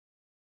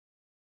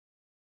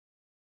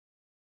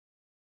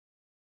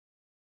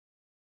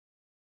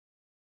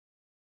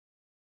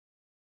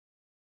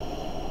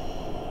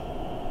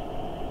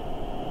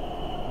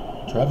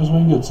Travis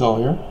Wayne Goodsell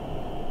here.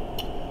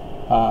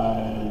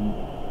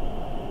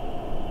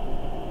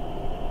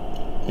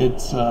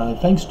 It's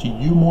thanks to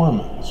you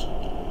Mormons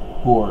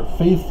who are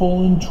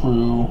faithful and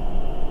true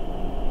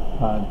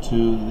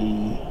to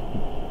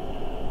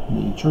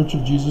the Church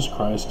of Jesus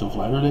Christ of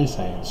Latter-day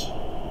Saints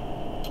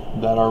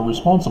that are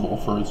responsible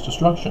for its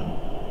destruction.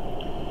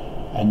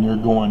 And you're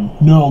going,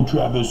 no,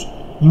 Travis,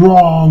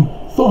 wrong,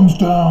 thumbs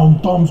down,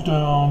 thumbs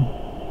down.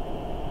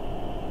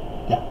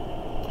 Yeah.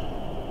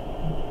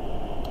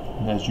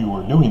 And as you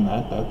are doing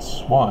that,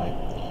 that's why.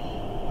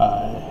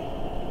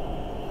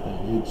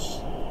 It's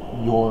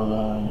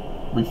your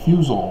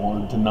refusal or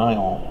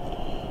denial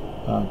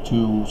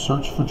to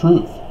search for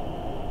truth,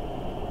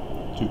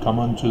 to come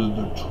unto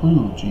the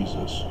true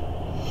Jesus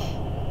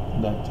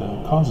that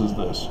causes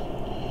this.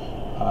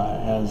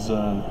 As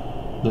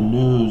the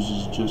news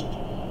is just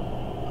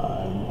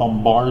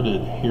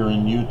bombarded here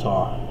in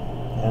Utah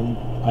and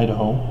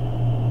Idaho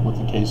with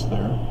the case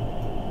there,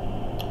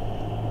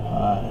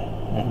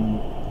 and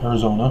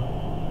Arizona,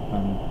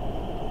 and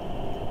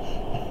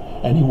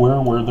anywhere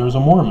where there's a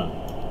Mormon.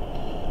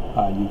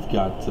 You've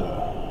got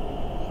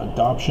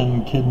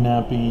adoption,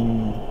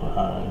 kidnapping,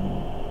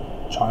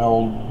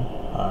 child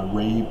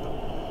rape,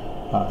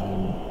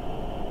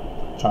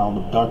 child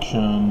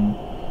abduction,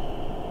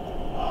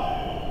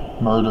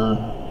 murder,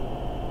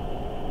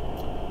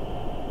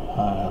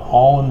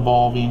 all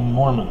involving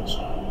Mormons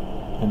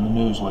in the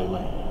news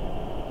lately.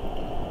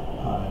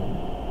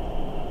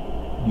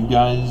 You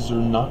guys are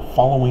not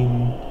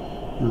following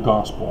your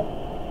gospel,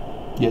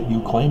 yet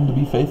you claim to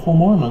be faithful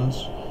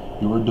Mormons.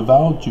 You are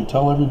devout. You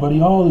tell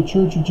everybody, oh, the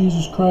Church of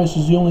Jesus Christ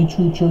is the only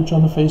true church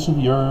on the face of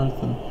the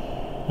earth,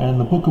 and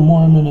the Book of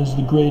Mormon is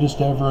the greatest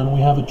ever, and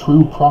we have a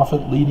true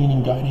prophet leading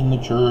and guiding the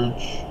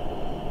church.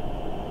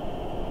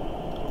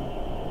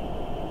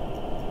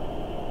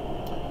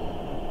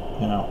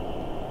 You know,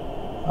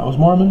 I was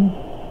Mormon.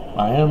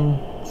 I am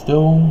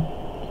still,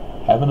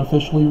 haven't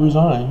officially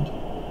resigned.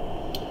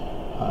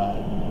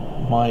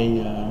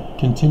 My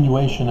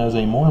continuation as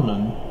a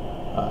Mormon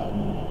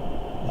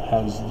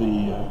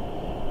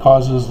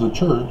causes the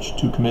church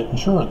to commit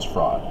insurance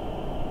fraud,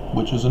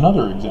 which is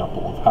another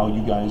example of how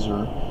you guys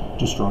are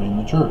destroying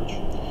the church.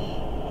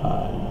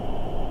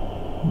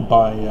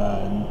 By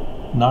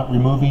not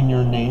removing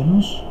your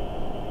names,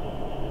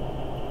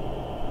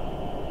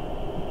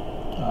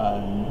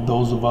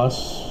 those of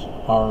us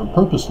are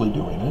purposely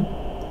doing it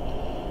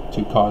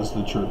to cause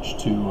the church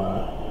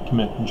to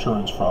commit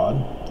insurance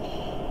fraud.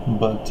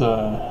 But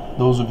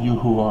those of you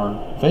who are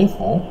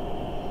faithful,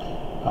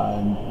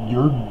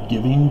 you're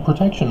giving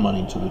protection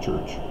money to the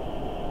church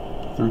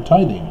through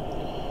tithing.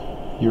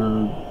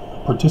 You're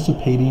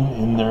participating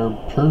in their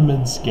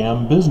pyramid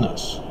scam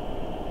business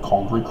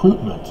called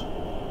recruitment.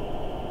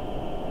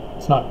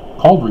 It's not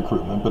called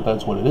recruitment, but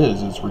that's what it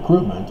is. It's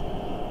recruitment,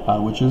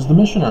 which is the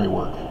missionary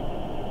work.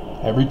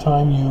 Every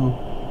time you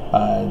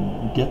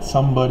get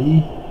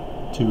somebody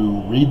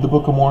to read the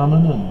Book of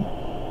Mormon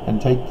and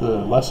take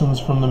the lessons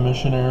from the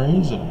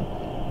missionaries,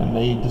 and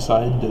they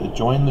decide to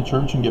join the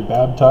church and get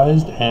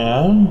baptized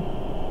and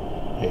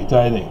pay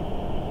tithing.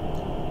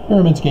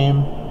 Pyramid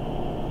scheme.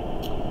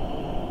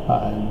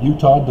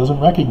 Utah doesn't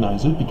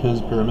recognize it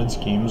because pyramid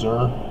schemes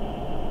are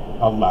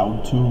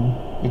allowed to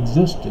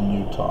exist in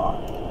Utah.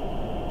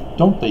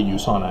 Don't they,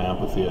 USANA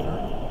Amphitheater?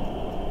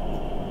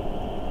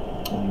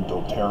 And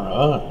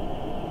doTERRA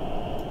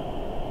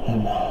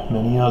and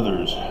many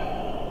others.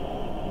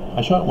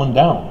 I shot one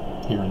down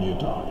here in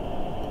Utah.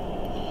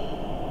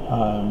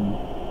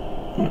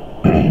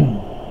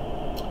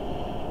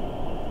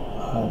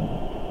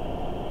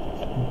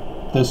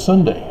 This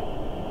Sunday,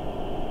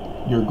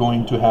 you're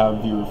going to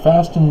have your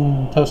Fast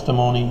and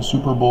Testimony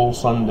Super Bowl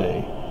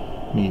Sunday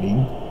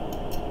meeting,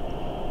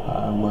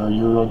 where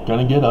you're going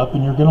to get up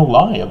and you're going to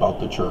lie about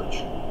the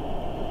church.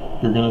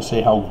 You're going to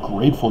say how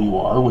grateful you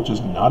are, which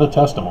is not a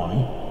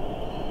testimony.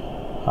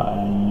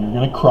 And you're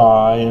going to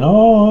cry, and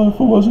oh, if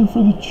it wasn't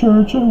for the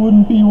church, I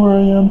wouldn't be where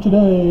I am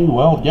today.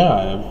 Well,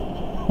 yeah,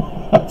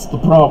 that's the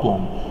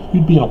problem.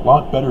 You'd be in a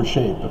lot better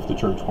shape if the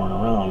church weren't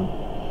around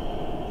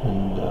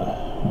and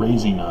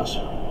raising us.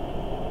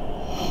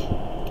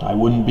 I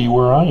wouldn't be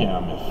where I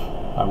am if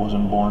I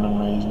wasn't born and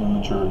raised in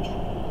the church.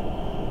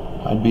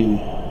 I'd be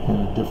in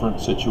a different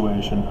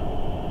situation.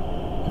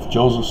 If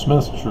Joseph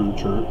Smith's true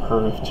church,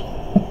 or if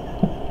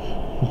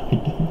I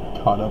get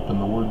caught up in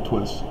the word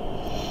twists.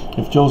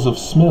 If Joseph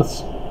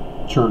Smith's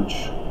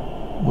church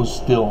was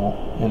still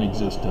in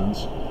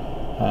existence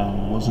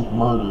and wasn't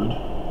murdered,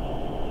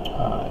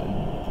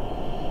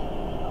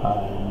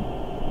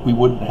 we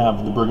wouldn't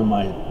have the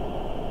Brighamite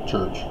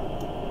church,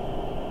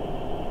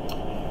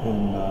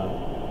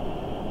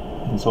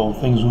 and so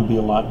things would be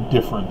a lot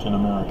different in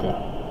America.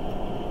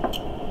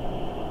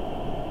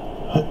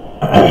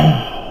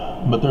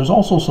 But there's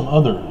also some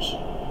others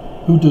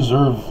who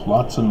deserve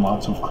lots and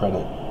lots of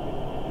credit.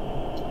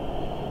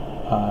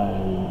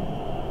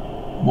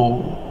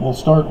 We'll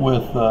start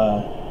with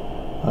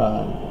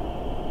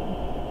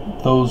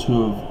those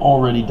who have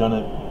already done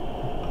it.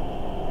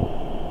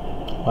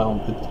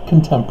 Well, it's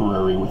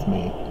contemporary with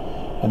me.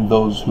 and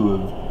those who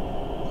have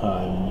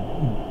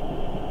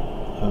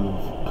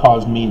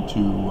caused me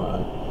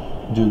to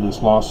do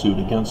this lawsuit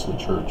against the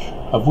church,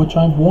 of which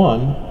I've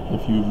won.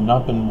 If you've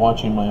not been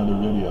watching my other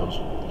videos,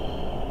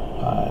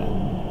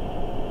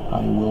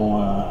 I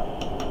will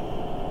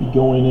be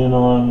going in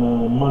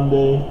on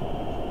Monday,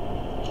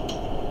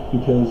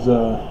 because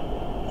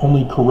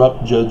only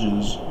corrupt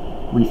judges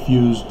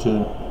refuse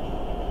to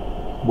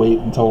wait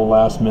until the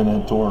last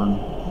minute or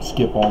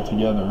skip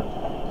altogether.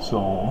 So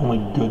only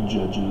good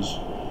judges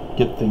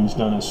get things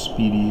done as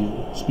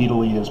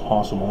speedily as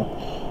possible.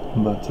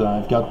 But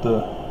I've got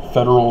the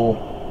federal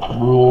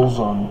rules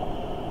on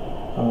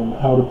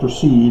how to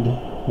proceed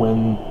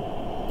when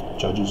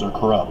judges are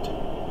corrupt,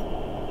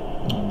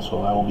 and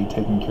so that will be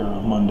taken care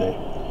of Monday.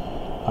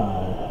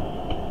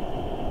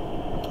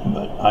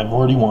 But I've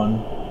already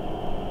won,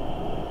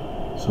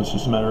 so it's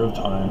just a matter of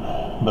time.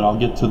 But I'll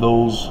get to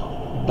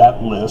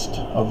that list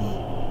of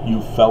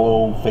you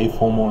fellow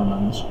faithful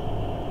Mormons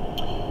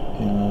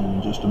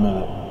in just a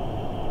minute.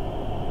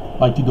 I'd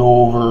like to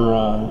go over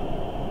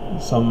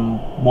some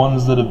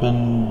ones that have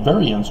been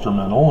very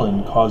instrumental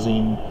in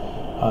causing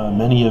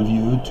many of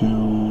you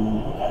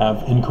to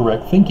have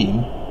incorrect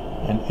thinking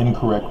and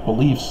incorrect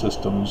belief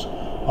systems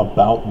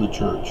about the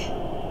church,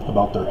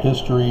 about their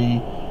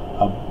history,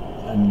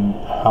 and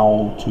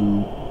how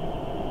to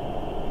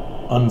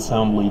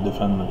unsoundly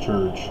defend the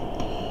church.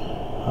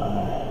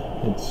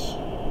 It's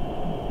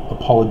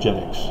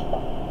apologetics.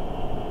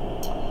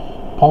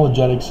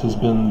 Apologetics has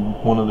been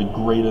one of the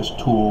greatest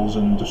tools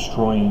in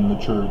destroying the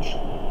church.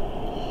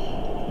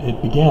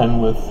 It began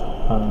with,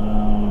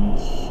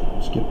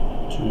 let's skip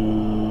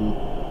to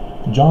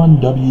John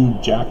W.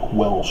 Jack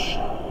Welsh.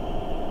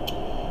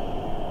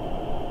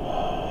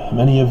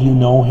 Many of you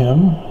know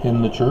him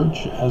in the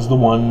church as the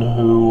one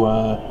who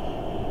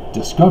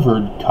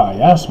discovered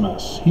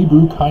chiasmus,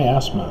 Hebrew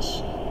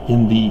chiasmus,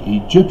 in the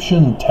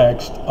Egyptian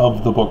text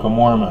of the Book of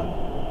Mormon.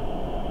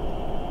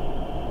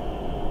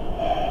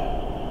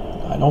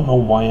 I don't know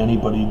why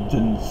anybody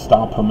didn't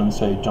stop him and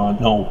say, John,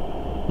 no,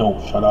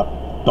 shut up,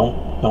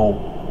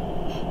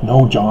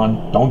 no,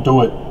 John, don't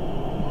do it.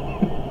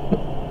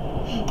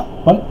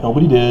 But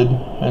nobody did,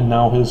 and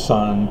now his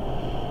son,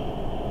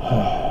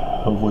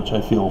 of which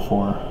I feel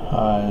for,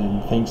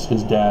 thinks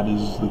his dad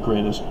is the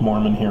greatest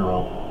Mormon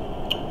hero.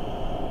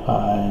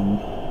 And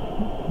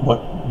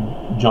what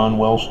John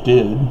Welsh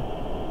did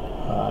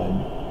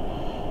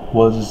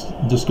was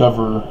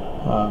discover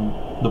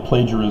the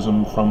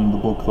plagiarism from the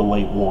book The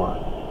Late War.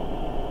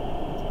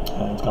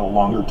 It's got a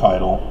longer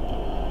title,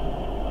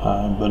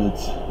 but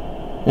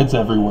it's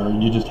everywhere.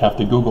 You just have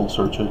to Google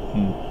search it,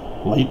 and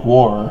Late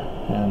War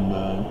and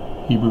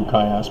Hebrew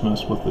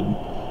chiasmus with the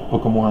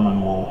Book of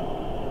Mormon will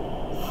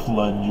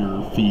flood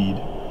your feed.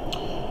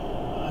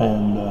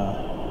 And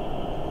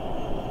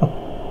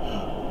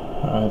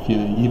if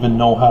you even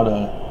know how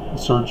to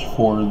search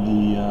for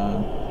the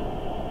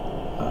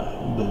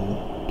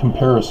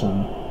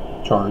comparison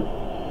chart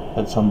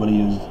that somebody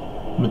has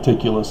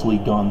meticulously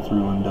gone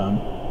through and done,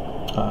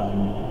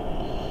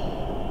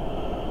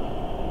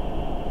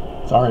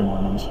 sorry,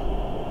 Mormons,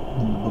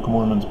 the Book of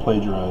Mormon's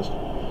plagiarized.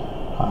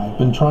 I've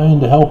been trying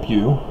to help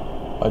you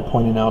by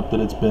pointing out that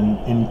it's been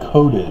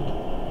encoded,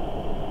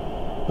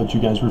 but you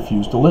guys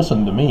refuse to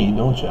listen to me,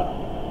 don't you?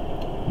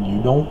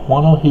 You don't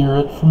want to hear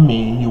it from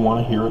me, you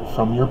want to hear it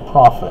from your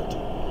prophet.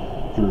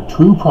 You're a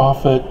true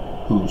prophet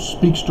who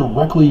speaks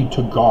directly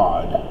to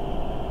God,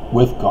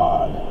 with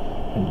God,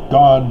 and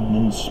God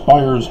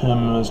inspires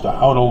him as to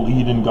how to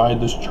lead and guide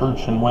this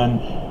church, and when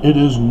it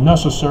is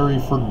necessary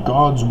for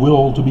God's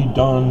will to be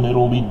done,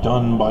 it'll be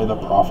done by the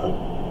prophet.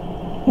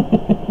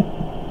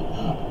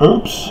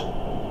 Oops.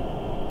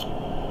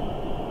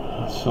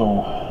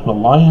 So the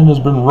lion has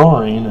been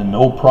roaring and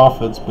no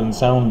prophet's been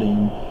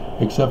sounding,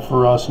 except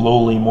for us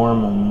lowly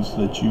Mormons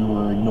that you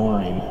are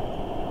ignoring.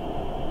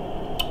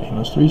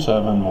 Amos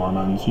 3:7,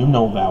 Mormons, you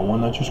know that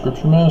one, that's your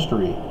scripture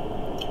mastery.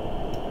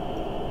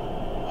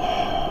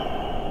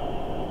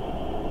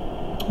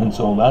 And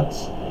so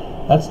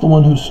that's the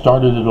one who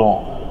started it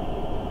all.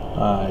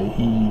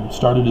 He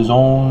started his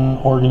own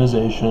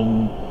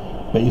organization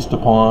based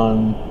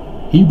upon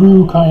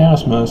Hebrew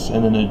chiasmus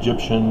and an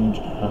Egyptian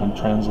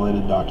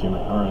translated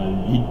document, or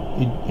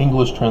an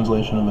English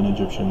translation of an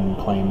Egyptian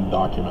claimed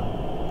document.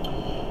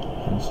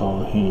 And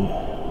so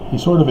he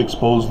sort of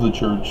exposed the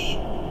church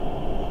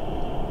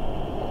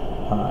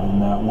in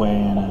that way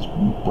and has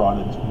brought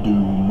its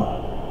doom.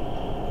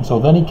 And so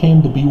then he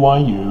came to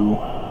BYU,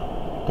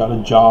 got a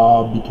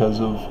job because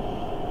of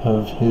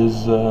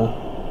his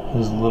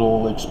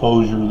little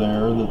exposure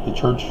there that the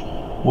church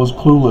was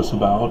clueless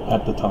about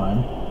at the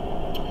time.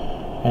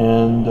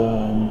 And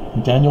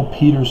Daniel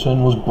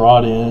Peterson was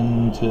brought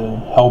in to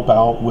help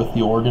out with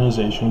the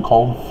organization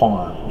called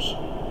Farms.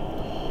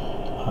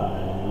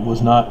 It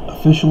was not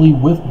officially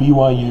with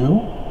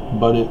BYU,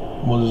 but it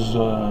was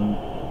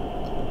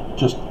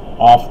just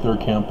off their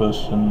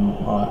campus in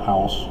a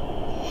house.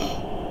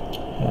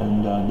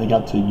 And they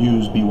got to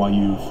use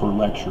BYU for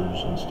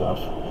lectures and stuff,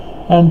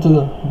 and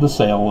to the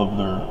sale of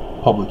their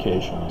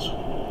publications.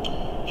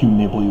 Hugh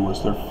Nibley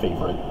was their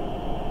favorite.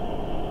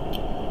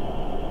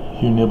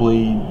 Hugh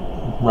Nibley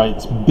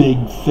writes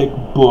big, thick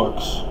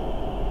books,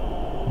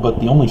 but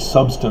the only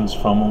substance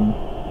from them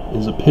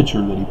is a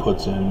picture that he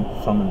puts in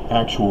from an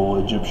actual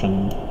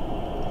Egyptian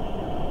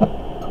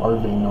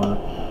carving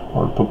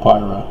or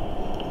papyrus.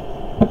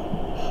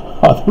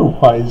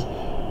 Otherwise,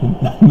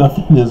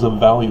 nothing is of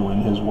value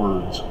in his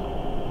words.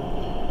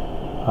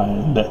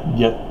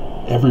 Yet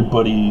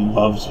everybody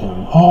loves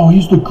him. Oh,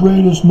 he's the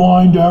greatest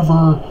mind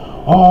ever.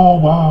 Oh,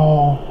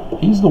 wow.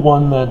 He's the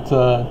one that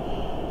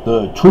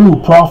the true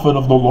prophet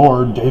of the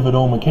Lord, David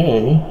O.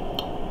 McKay,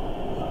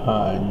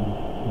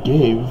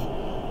 gave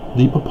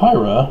the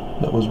papyrus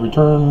that was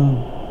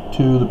returned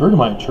to the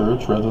Bergamite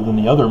Church rather than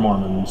the other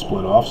Mormon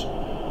split-offs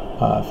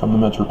from the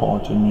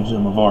Metropolitan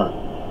Museum of Art.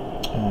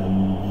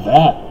 And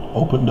that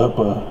opened up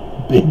a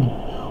big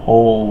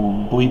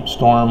old bleep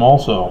storm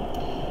also,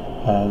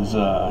 as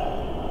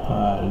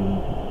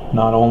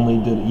not only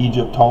did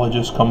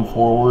Egyptologists come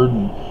forward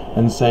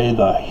and say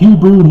the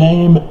Hebrew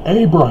name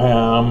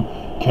Abraham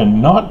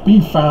cannot be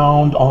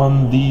found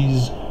on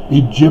these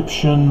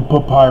Egyptian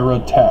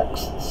papyrus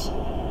texts.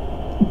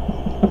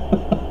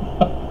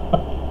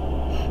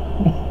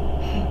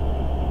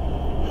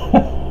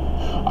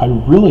 I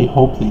really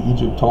hope the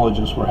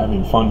Egyptologists were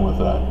having fun with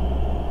that.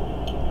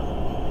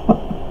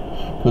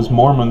 Because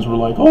Mormons were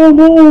like, oh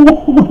no,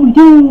 what do we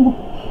do?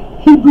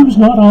 Hebrew's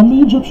not on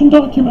the Egyptian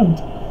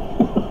document.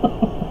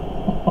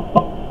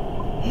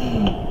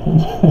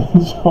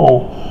 And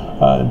so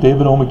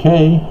David O.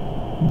 McKay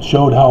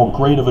showed how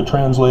great of a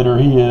translator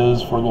he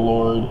is for the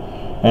Lord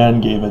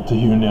and gave it to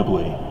Hugh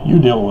Nibley. You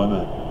deal with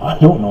it. I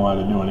don't know how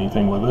to do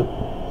anything with it.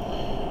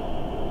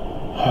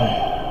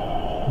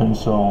 And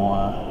so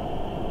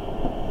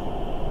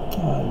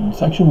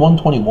Section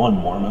 121,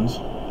 Mormons.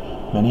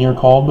 Many are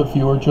called, but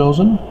few are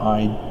chosen.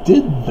 I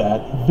did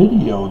that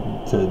video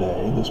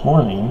this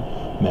morning.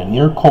 Many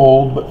are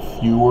called, but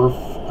few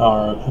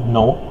are...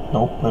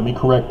 No, let me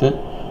correct it.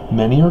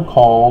 Many are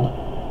called,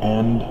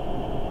 and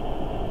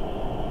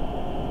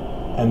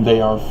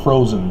they are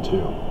frozen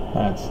too.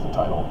 That's the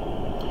title.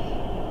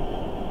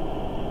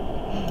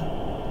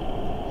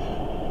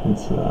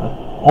 It's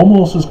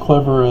almost as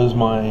clever as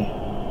my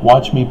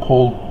watch me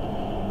pull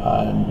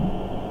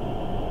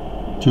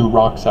 2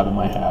 rocks out of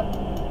my hat.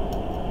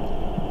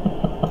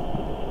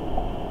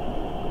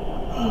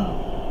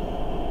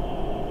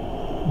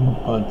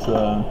 But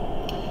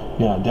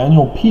yeah,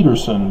 Daniel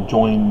Peterson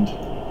joined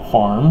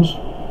Farms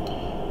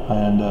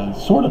and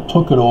sort of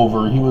took it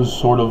over. He was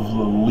sort of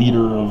the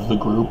leader of the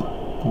group,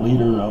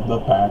 leader of the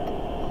pack,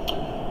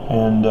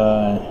 and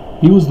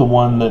he was the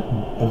one that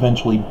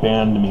eventually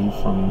banned me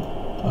from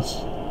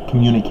us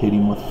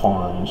communicating with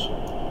Farms.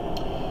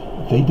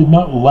 They did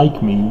not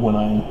like me when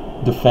I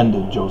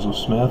defended Joseph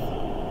Smith.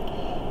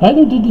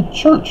 Neither did the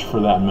church, for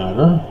that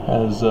matter,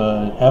 as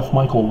F.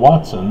 Michael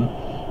Watson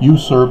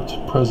usurped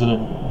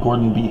President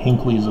Gordon B.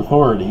 Hinckley's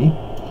authority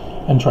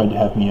and tried to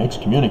have me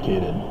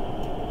excommunicated.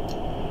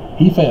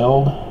 He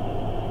failed,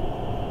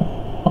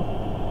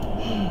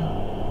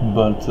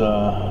 but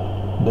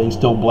they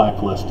still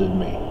blacklisted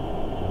me.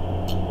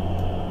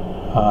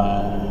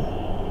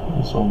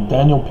 So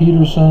Daniel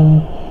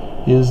Peterson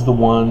is the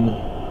one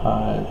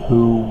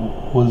who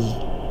was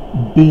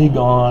big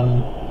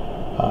on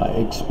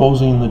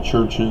exposing the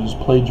church's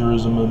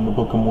plagiarism in the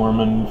Book of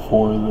Mormon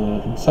for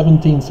the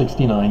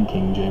 1769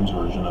 King James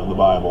Version of the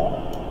Bible.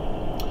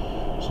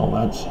 So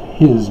that's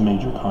his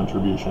major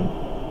contribution,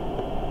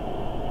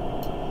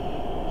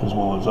 as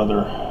well as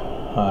other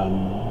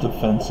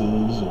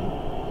defenses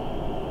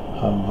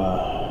of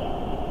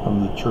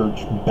the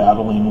church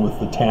battling with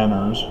the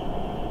Tanners.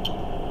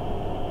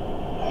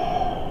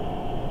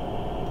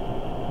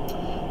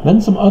 Then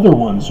some other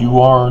ones you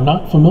are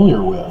not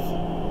familiar with.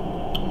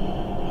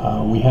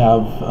 We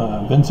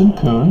have Vincent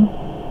Kuhn.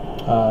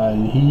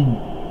 He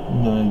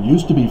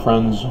used to be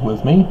friends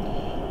with me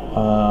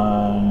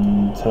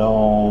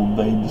until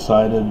they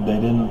decided they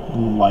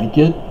didn't like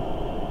it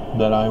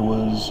that I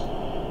was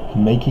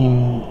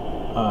making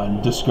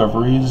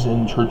discoveries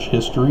in church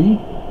history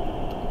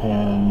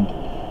and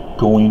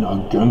going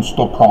against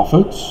the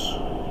prophets.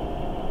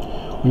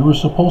 We were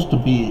supposed to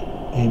be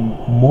a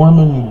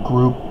Mormon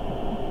group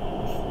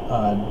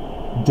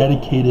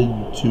dedicated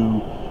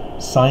to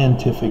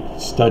scientific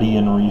study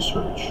and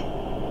research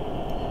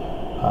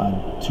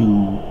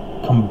to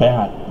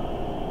combat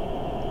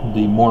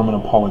the Mormon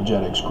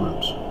apologetics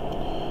groups.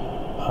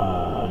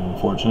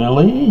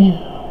 Unfortunately,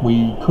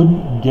 we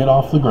couldn't get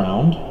off the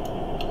ground.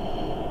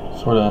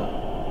 Sort of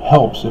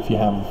helps if you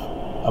have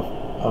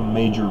a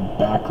major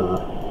backer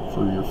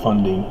for your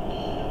funding.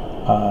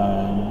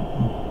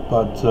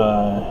 But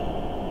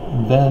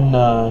then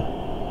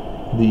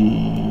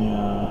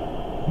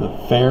the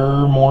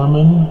Fair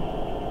Mormon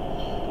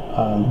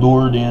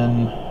lured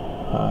in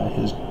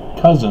his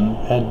cousin,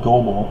 Ed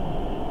Goebel,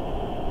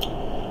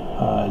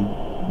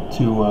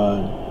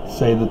 to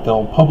say that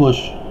they'll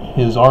publish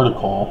his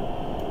article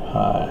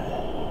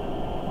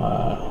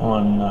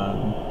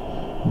on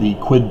the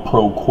quid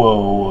pro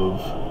quo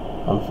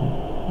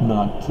of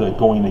not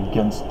going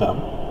against them.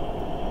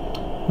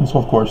 And so,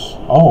 of course,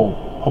 oh,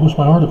 publish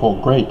my article,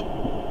 great.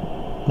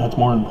 That's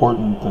more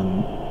important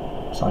than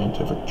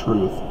scientific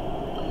truth.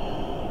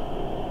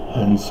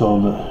 And so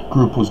the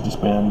group was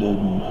disbanded,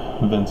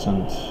 and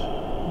Vincent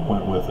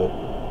went with it,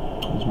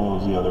 as well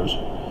as the others.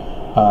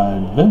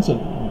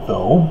 Vincent,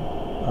 though,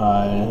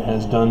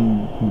 has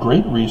done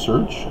great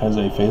research as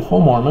a faithful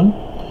Mormon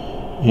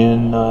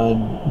in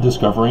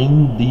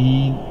discovering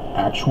the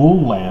actual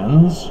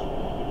lands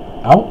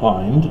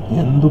outlined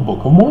in the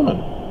Book of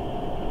Mormon.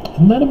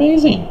 Isn't that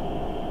amazing?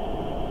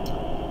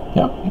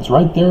 Yep, it's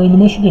right there in the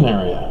Michigan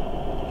area.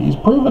 He's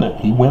proven it.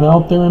 He went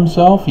out there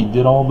himself. He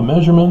did all the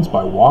measurements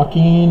by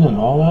walking and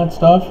all that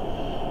stuff.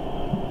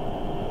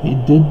 He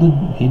did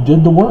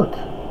the work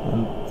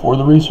and for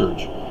the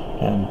research,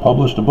 and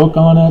published a book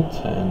on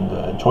it,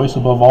 and Choice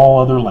Above All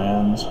Other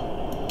Lands,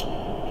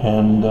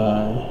 and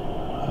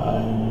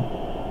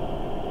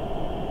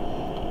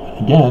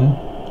again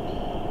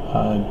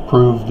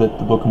proved that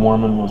the Book of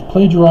Mormon was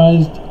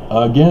plagiarized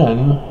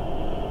again.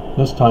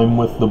 This time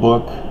with the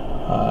book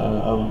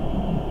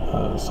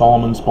of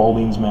Solomon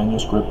Spaulding's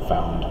manuscript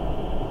found.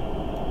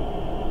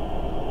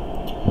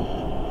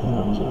 And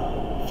that was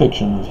a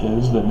fiction of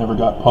his that never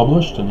got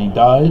published, and he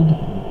died,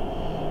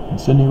 and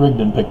Sidney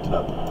Rigdon picked it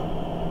up.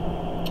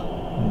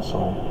 And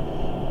so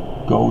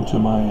go to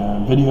my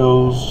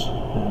videos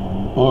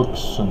and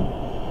books, and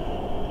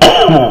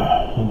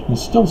you can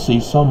still see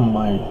some of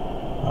my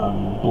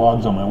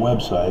blogs on my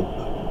website.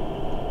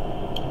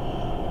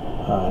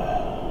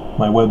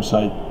 My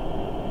website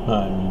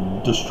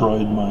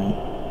destroyed my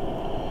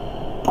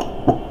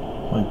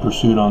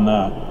pursuit on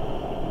that.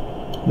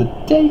 The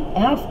day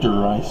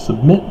after I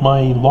submit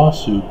my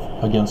lawsuit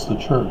against the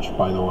church,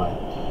 by the way.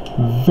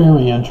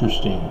 Very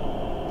interesting,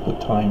 the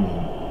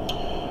timing.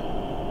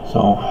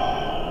 So,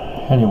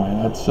 anyway,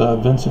 that's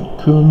Vincent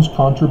Kuhn's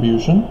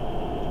contribution.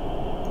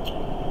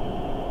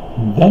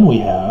 Then we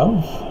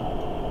have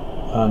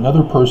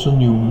another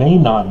person you may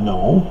not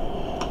know.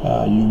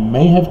 You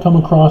may have come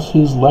across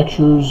his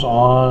lectures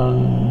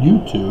on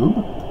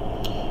YouTube.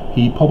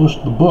 He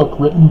published the book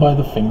Written by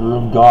the Finger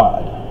of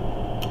God.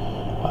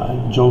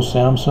 Joe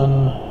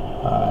Samson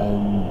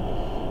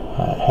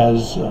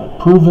has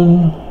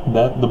proven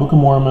that the Book of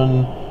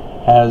Mormon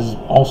has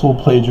also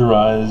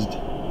plagiarized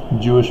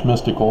Jewish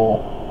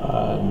mystical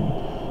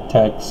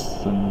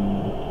texts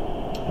and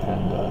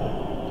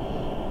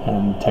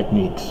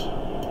techniques.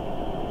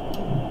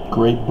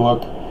 Great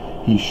book.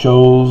 He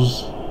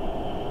shows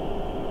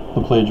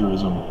the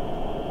plagiarism,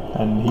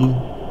 and he's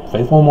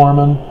faithful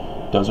Mormon,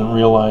 doesn't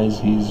realize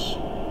he's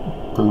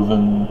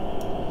proven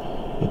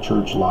the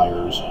church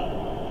liars.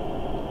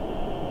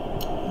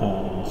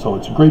 And so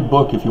it's a great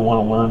book if you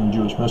want to learn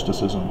Jewish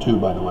mysticism too,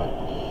 by the way.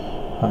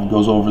 It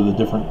goes over the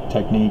different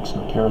techniques,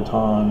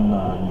 Keraton,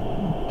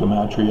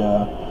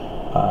 Gematria,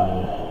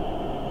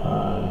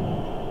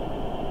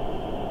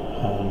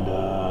 and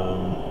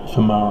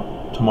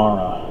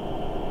Tamara,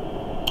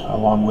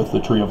 along with the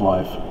Tree of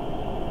Life,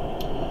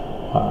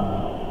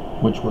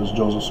 which was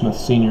Joseph Smith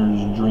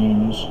Sr.'s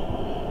dreams,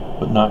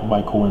 but not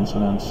by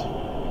coincidence.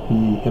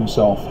 He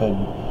himself had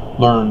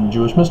learned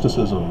Jewish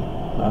mysticism.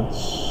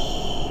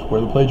 That's where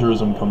the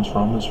plagiarism comes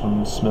from, is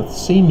from Smith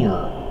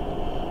Sr.,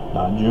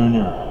 not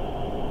Jr.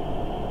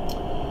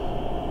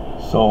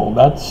 So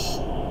that's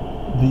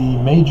the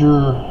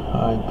major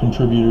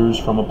contributors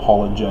from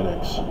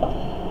apologetics.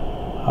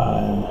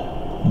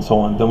 And so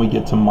on. Then we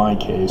get to my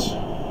case.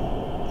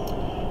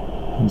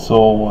 And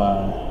so,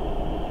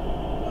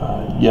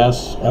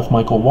 yes, F.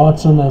 Michael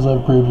Watson, as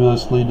I've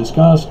previously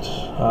discussed,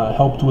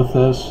 helped with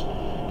this,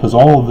 because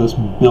all of this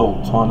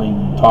built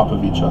on top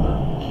of each other.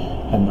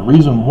 And the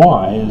reason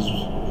why is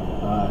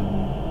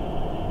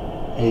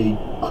a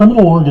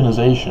criminal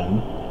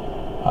organization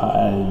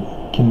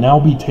can now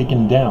be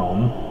taken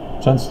down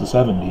since the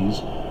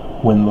 70s,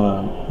 when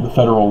the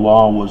federal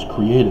law was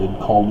created,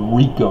 called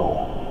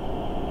RICO.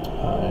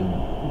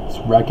 It's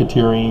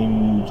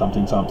racketeering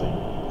something something.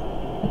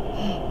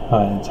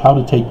 It's how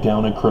to take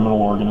down a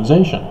criminal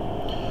organization,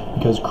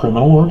 because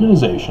criminal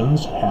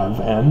organizations have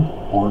an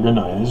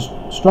organized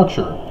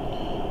structure,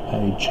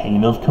 a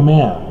chain of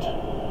command,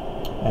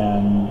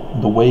 and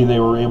the way they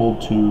were able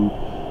to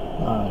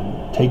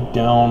take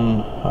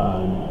down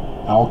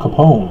Al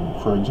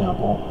Capone, for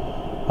example,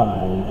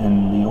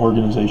 and the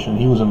organization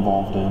he was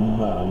involved in,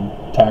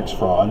 tax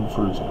fraud,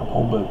 for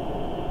example, but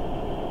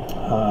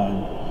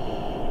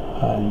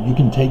you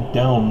can take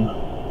down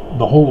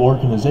the whole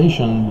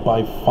organization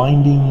by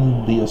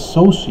finding the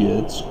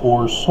associates,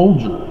 or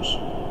soldiers,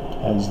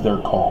 as they're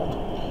called.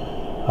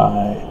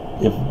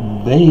 If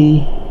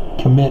they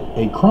commit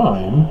a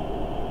crime,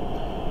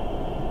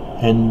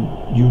 and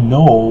you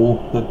know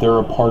that they're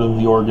a part of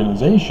the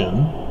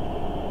organization,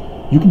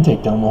 you can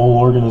take down the whole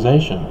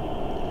organization.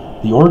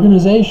 The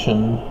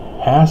organization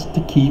has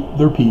to keep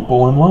their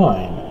people in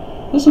line.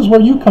 This is where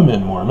you come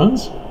in,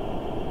 Mormons.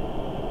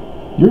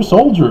 You're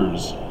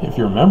soldiers if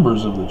you're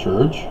members of the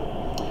church.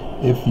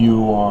 If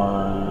you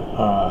are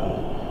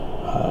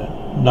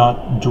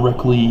not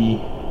directly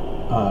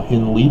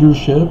in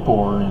leadership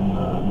or in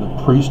the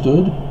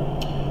priesthood,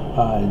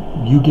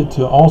 you get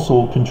to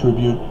also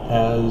contribute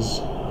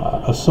as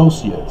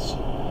associates,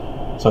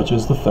 such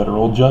as the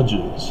federal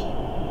judges.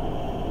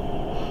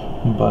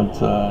 But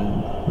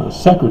the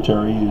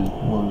secretary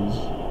was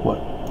what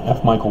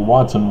F. Michael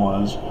Watson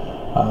was,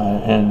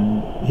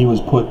 and he was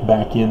put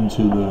back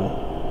into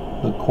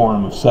the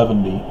Quorum of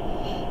 70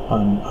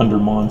 under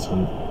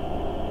Monson,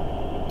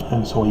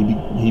 and so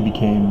he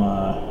became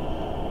a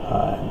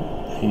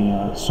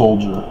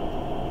soldier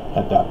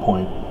at that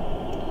point.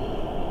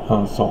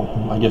 So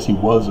I guess he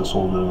was a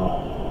soldier the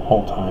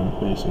whole time,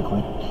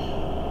 basically.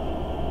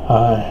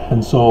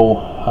 And so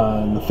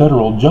the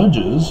federal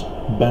judges,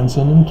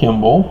 Benson and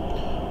Kimball,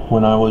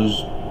 when I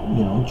was,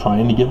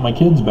 trying to get my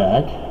kids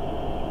back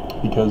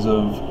because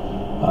of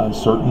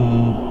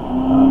certain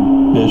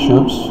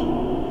bishops,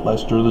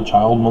 Lester the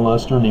child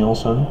molester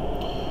Nielsen,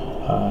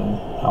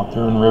 out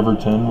there in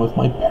Riverton with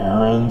my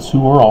parents who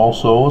were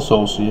also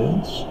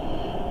associates,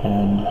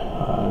 and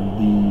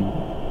the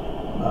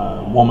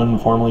woman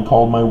formerly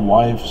called my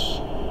wife's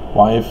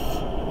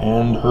wife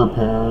and her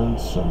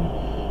parents,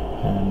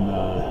 and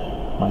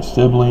my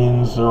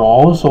siblings, they're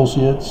all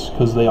associates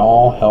because they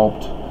all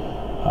helped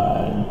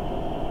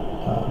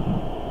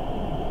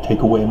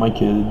take away my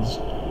kids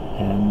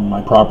and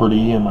my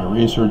property and my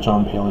research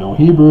on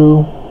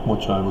Paleo-Hebrew,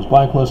 which I was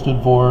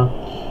blacklisted for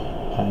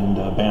and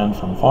banned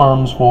from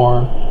farms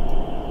for,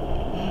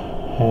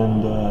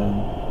 and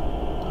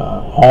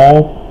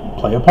all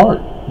play a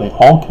part. They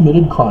all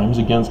committed crimes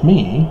against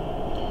me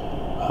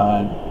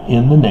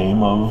in the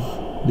name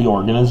of the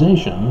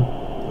organization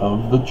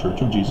of the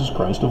Church of Jesus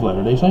Christ of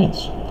Latter-day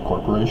Saints, the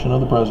corporation of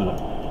the president.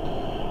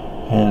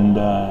 And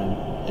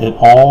it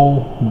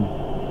all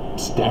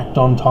stacked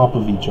on top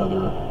of each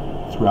other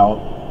throughout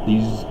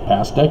these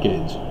past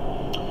decades.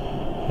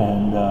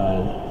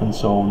 And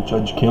so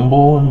Judge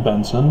Kimball and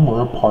Benson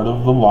were a part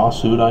of the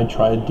lawsuit I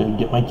tried to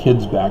get my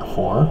kids back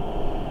for,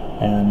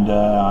 and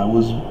I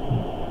was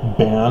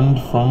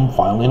banned from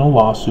filing a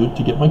lawsuit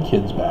to get my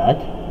kids back.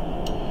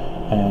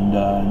 And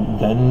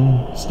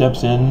then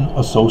steps in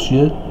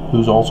associate,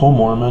 who's also a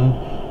Mormon,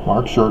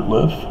 Mark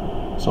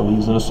Shurtleff. So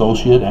he's an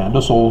associate and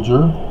a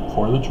soldier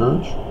for the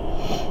church,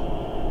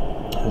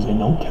 as a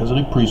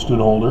Melchizedek priesthood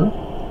holder.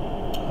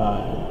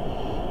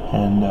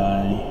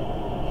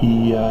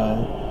 He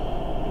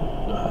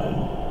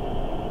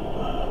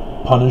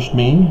punished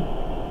me,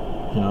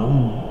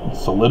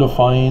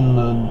 solidifying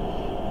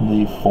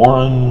the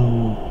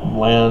foreign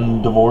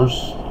land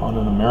divorce on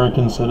an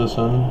American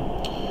citizen,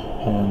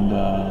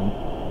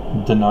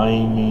 and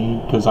denying me,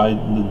 because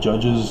the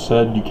judges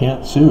said you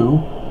can't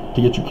sue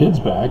to get your kids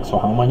back, so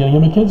how am I going to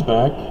get my kids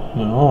back?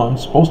 I'm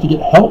supposed to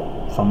get help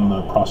from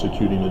the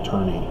prosecuting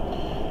attorney.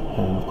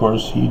 And of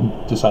course he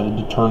decided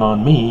to turn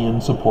on me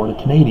and support a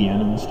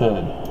Canadian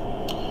instead.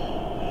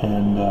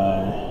 And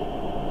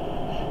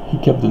he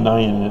kept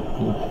denying it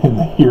in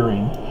the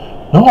hearing.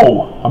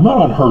 No, I'm not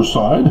on her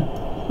side.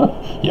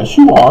 Yes,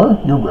 you are.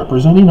 You're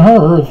representing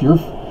her. If you're...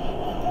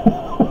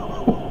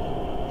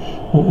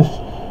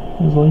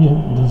 It's like,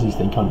 does he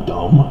think I'm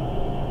dumb?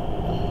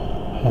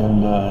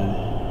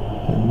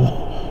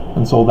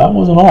 And so that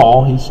wasn't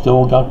all. He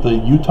still got the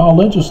Utah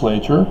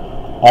legislature,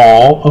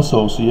 all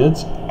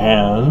associates,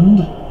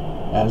 and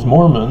as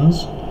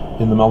Mormons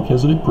in the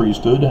Melchizedek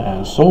priesthood,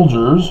 as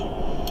soldiers,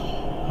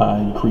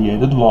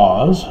 created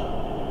laws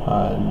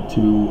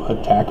to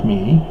attack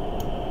me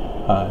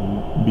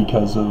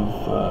because of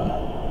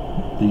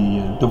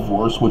the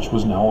divorce, which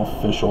was now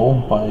official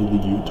by the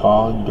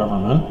Utah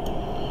government,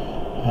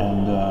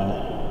 and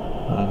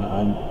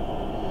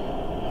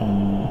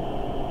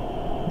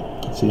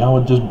see how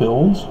it just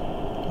builds.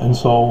 And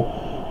so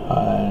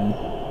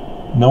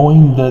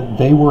knowing that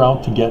they were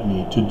out to get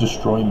me, to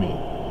destroy me,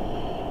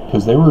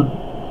 because they were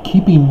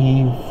keeping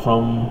me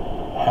from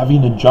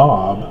having a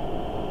job,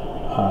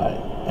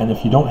 and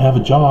if you don't have a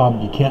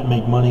job, you can't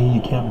make money,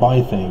 you can't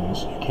buy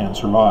things, you can't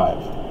survive.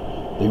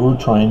 They were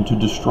trying to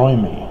destroy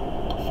me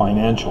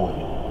financially.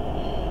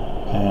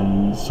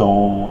 And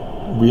so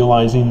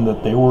realizing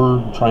that they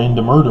were trying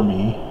to murder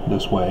me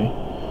this way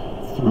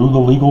through the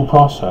legal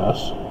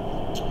process,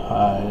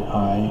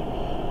 I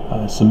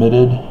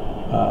submitted,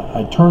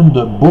 I turned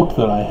a book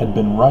that I had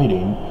been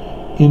writing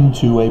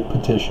into a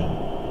petition.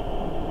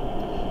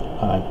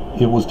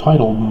 It was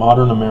titled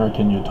Modern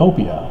American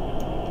Utopia,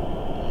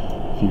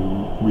 if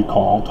you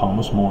recall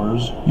Thomas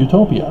More's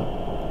Utopia.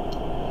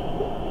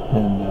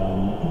 And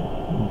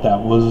that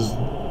was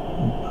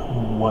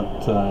what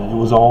it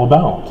was all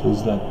about,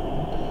 is that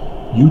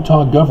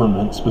Utah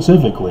government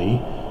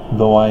specifically,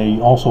 though I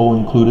also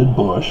included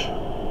Bush,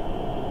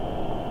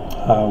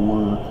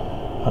 were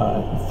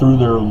through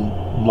their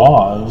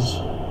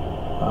laws,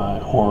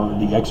 or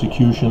the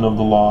execution of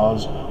the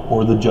laws,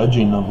 or the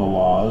judging of the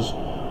laws,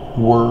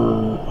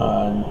 were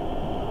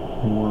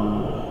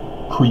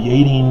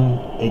creating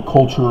a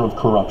culture of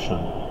corruption.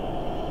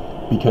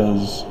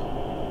 Because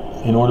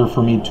in order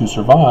for me to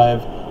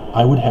survive,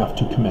 I would have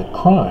to commit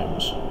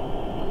crimes.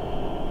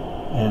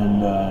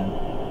 And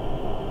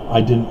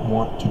I didn't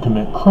want to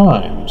commit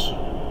crimes.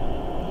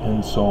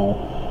 And so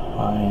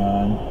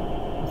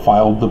I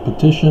filed the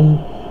petition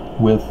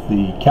with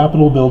the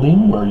Capitol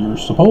building, where you're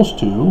supposed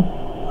to,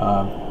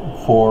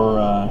 for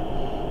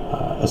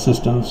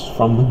assistance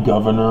from the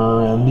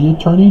governor and the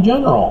attorney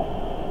general.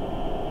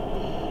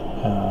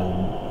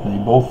 They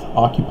both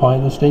occupy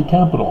the state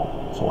capitol,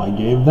 so I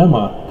gave them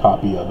a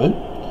copy of it.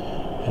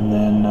 And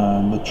then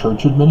the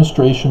church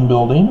administration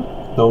building,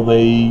 though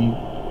they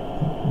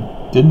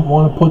didn't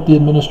want to put the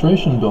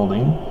administration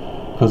building,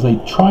 because they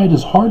tried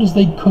as hard as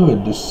they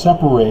could to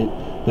separate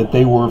that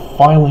they were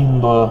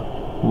filing the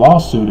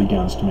lawsuit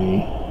against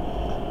me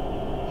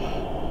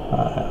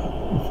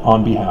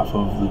on behalf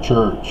of the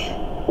church.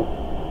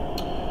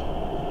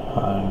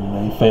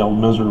 They failed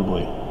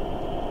miserably.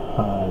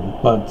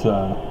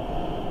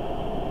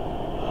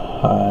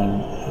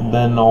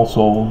 Then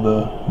also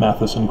the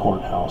Matheson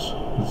courthouse,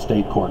 the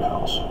state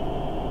courthouse,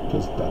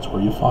 because that's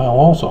where you file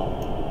also.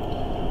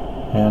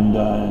 And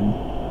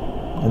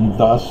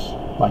thus,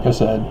 like I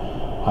said,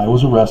 I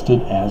was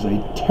arrested as a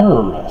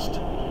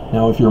terrorist.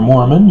 Now, if you're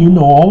Mormon, you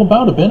know all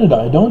about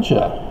Abinadi, don't you?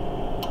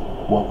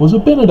 What was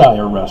Abinadi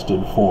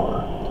arrested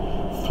for?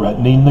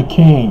 Threatening the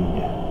king.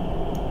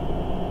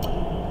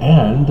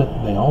 And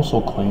they also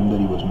claimed that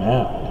he was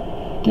mad.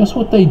 Guess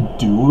what they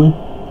do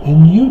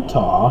in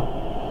Utah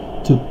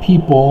to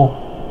people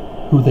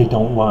who they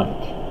don't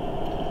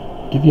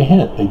like? Give you a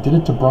hint, they did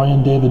it to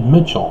Brian David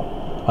Mitchell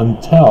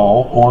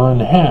until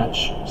Orrin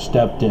Hatch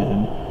stepped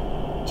in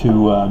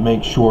to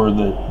make sure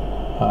that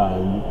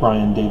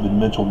Brian David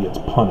Mitchell gets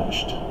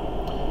punished.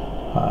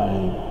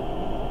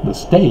 The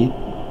state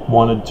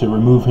wanted to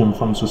remove him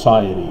from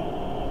society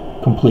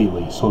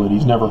completely, so that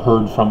he's never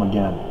heard from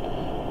again,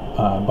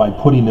 by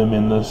putting him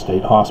in the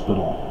state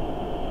hospital.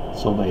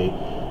 So they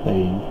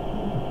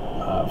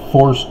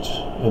forced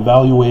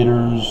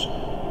evaluators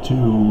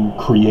to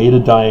create a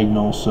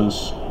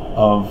diagnosis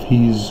of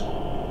he's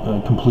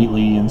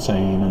completely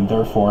insane and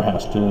therefore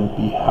has to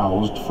be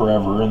housed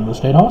forever in the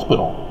state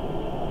hospital.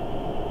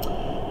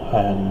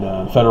 And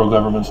the federal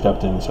government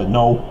stepped in and said,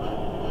 no,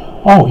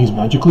 oh, he's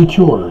magically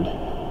cured.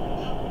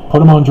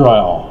 Put him on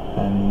trial,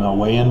 and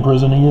away in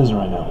prison he is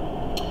right now.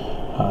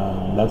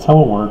 That's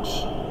how it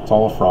works. It's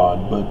all a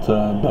fraud, but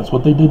that's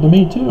what they did to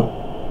me too.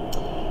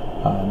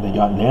 They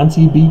got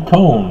Nancy B.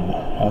 Cohn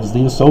as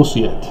the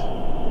associate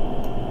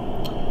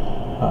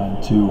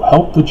to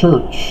help the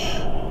church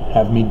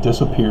have me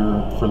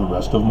disappear for the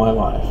rest of my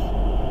life.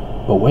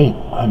 But wait,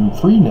 I'm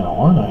free now,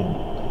 aren't I?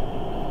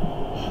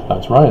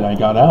 That's right, I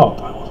got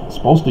out. I wasn't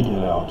supposed to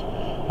get out.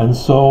 And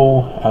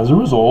so, as a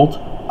result,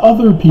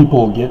 other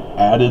people get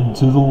added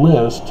to the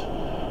list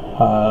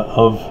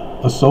of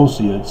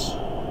associates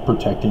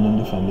protecting and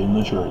defending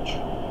the church.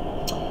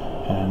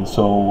 And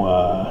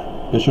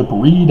so Bishop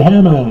Reed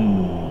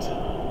Hammond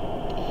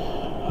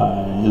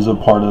is a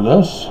part of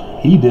this.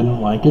 He didn't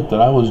like it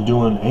that I was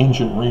doing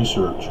ancient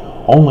research.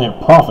 Only a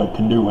prophet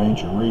can do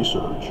ancient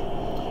research.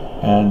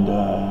 And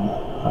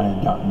I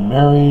had gotten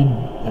married,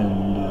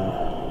 and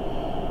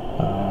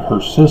her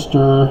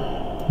sister,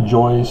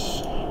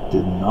 Joyce,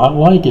 did not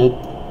like it.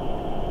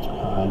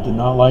 Did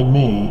not like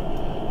me.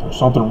 There was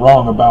something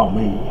wrong about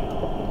me.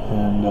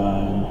 And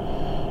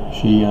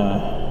she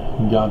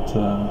got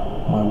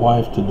my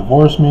wife to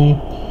divorce me,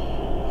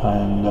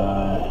 and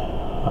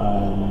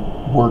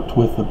worked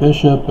with the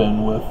bishop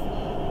and with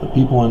the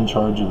people in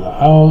charge of the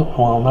house.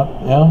 Well,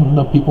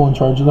 the people in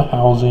charge of the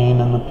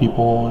housing and the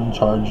people in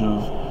charge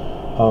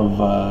of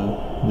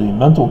the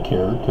mental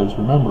care. Because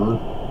remember,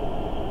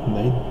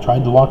 they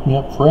tried to lock me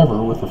up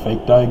forever with a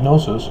fake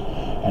diagnosis,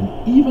 and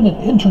even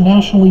an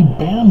internationally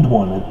banned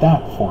one at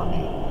that for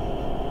me.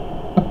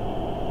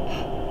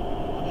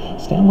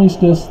 Stanley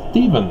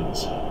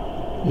Stevens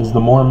is the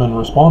Mormon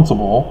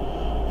responsible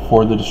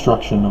for the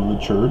destruction of the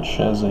church,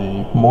 as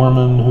a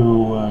Mormon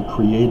who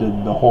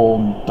created the whole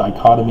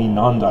dichotomy,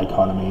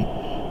 non-dichotomy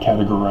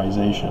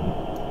categorization,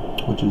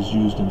 which is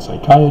used in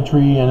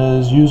psychiatry and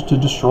is used to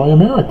destroy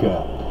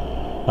America,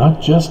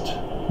 not just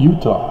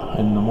Utah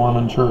and the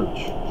Mormon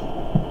church.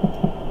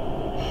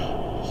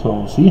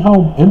 So see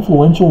how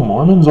influential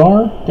Mormons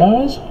are,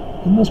 guys?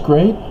 Isn't this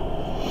great?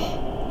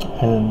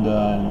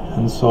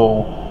 And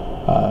so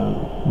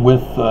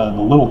with the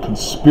little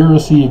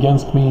conspiracy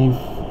against me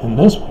in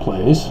this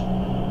place,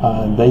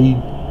 they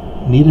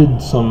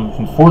needed some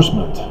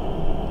enforcement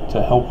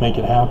to help make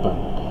it happen.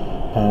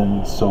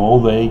 And so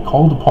they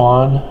called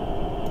upon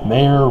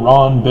Mayor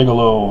Ron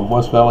Bigelow of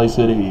West Valley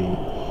City.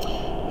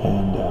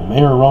 And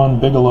Mayor Ron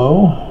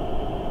Bigelow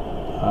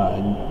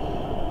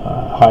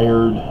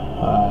hired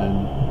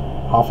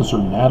Officer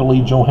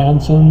Natalie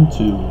Johansson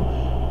to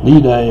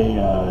lead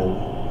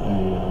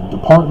a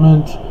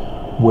department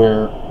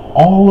where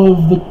all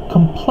of the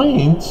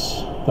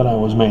complaints that I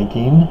was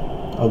making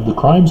of the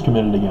crimes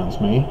committed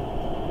against me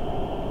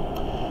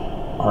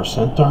are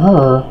sent to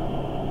her,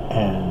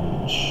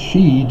 and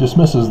she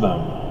dismisses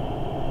them.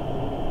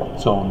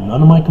 So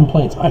none of my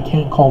complaints, I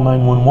can't call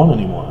 911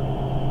 anymore.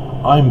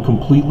 I'm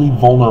completely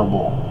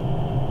vulnerable.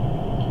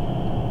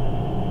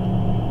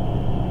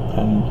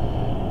 And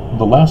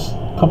the last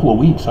couple of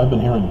weeks I've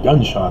been hearing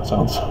gunshots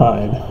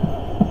outside.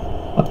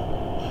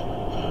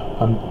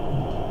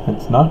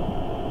 It's not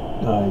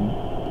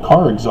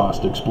car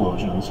exhaust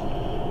explosions,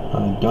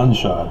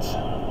 gunshots.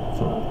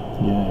 So,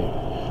 yay.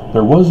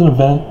 There was an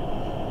event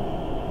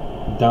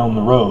down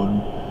the road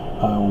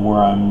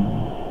where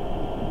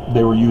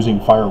they were using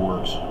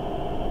fireworks.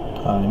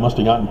 They must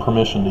have gotten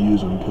permission to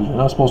use them, because you're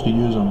not supposed to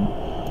use them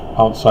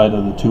outside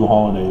of the two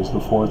holidays, the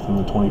 4th and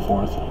the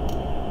 24th.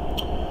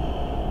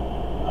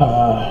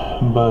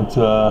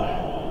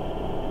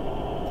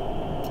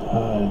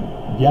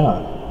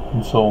 Yeah,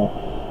 and so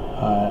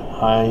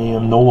I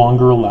am no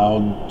longer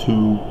allowed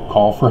to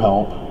call for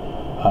help.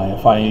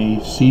 If I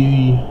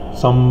see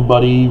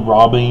somebody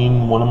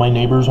robbing one of my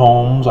neighbor's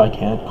homes, I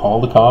can't call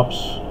the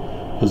cops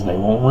because they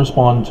won't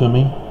respond to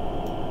me.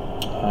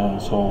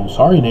 So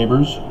sorry,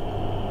 neighbors.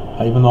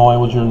 Even though I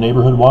was your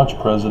neighborhood watch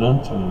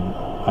president and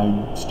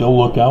I still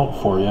look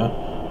out for you,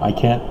 I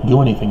can't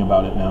do anything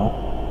about it now.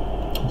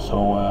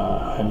 So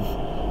I've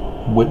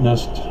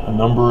witnessed a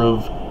number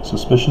of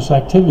suspicious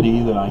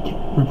activity that I can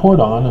report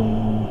on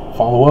and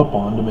follow up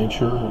on to make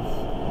sure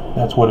if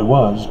that's what it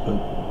was. But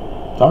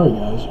sorry,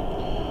 guys.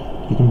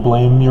 You can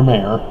blame your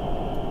mayor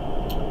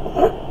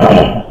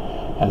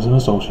as an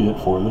associate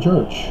for the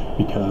church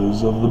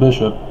because of the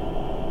bishop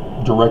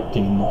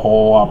directing the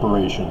whole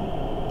operation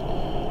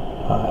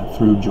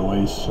through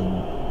Joyce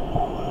and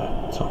all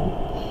that. So,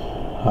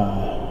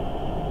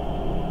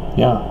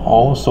 yeah,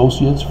 all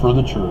associates for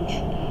the church.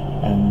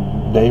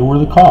 And they were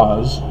the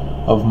cause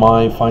of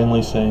my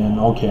finally saying,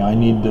 okay, I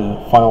need to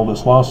file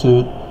this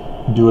lawsuit,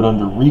 do it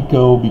under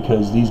RICO,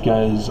 because these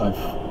guys, I've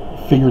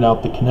figured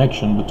out the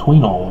connection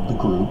between all of the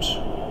groups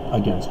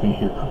against me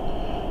here.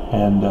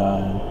 And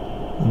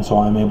so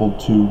I'm able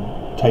to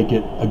take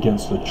it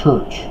against the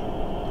church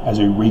as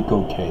a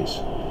RICO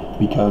case,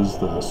 because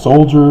the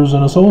soldiers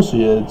and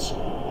associates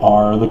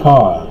are the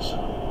cause,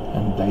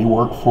 and they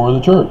work for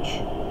the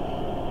church,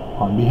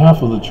 on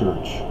behalf of the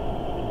church,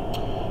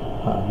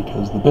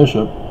 because the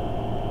bishop,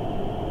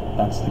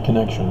 that's the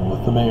connection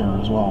with the mayor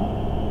as well.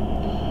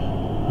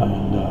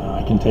 And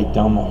I can take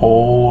down the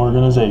whole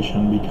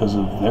organization because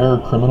of their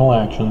criminal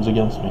actions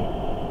against me.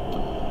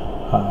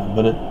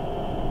 But it,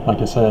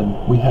 like I said,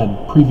 we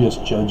had previous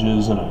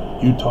judges and a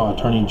Utah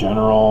Attorney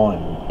General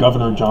and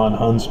Governor John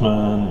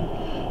Huntsman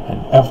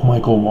and F.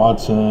 Michael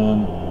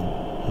Watson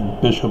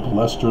and Bishop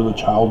Lester the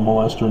Child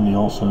Molester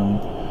Nielsen.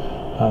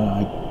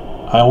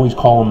 I always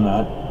call him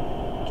that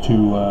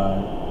to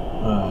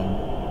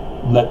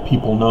let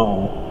people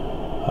know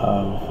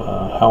of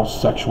how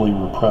sexually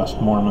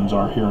repressed Mormons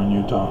are here in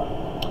Utah,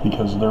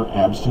 because their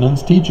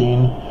abstinence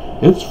teaching,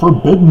 it's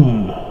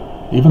forbidden,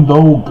 even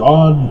though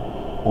God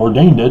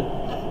ordained it.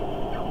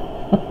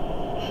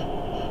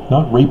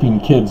 Not raping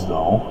kids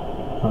though,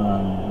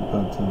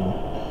 but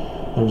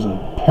there's a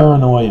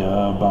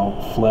paranoia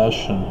about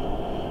flesh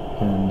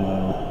and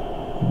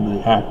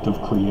the act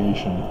of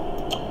creation.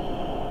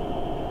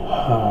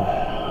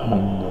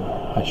 And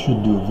I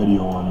should do a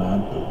video on that,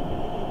 but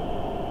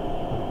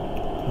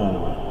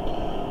anyway.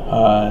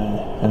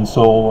 And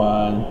so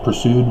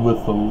pursued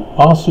with the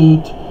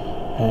lawsuit,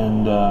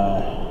 and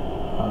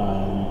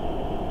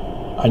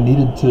I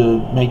needed to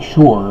make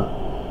sure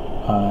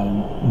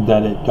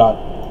that it got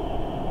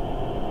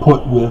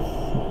put with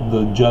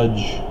the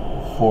judge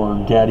for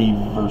Gaddy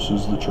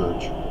versus the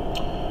church,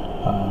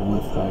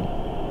 with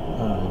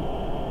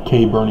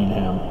Kay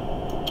Birmingham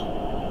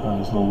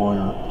as the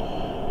lawyer.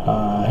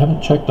 I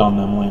haven't checked on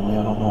them lately.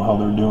 I don't know how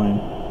they're doing.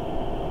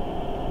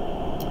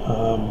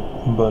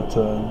 But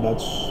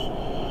that's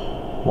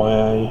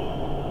why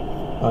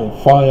I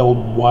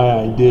filed, why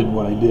I did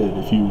what I did.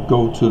 If you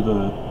go to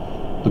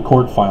the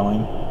court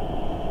filing,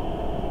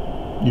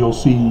 you'll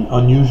see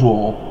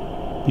unusual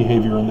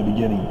behavior in the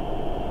beginning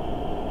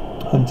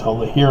until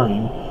the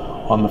hearing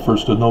on the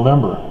 1st of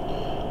November.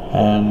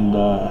 And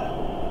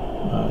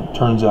it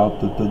turns out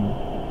that the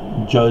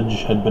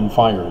judge had been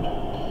fired.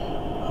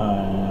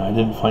 And I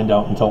didn't find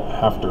out until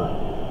after.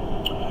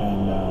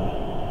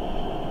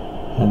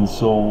 And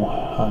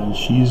so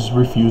she's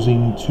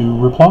refusing to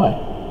reply.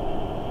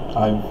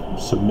 I've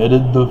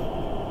submitted the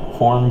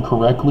form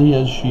correctly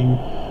as she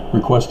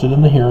requested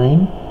in the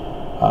hearing.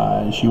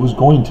 She was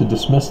going to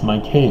dismiss my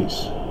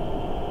case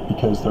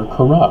because they're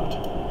corrupt.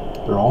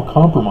 They're all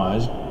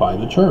compromised by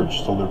the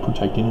church, so they're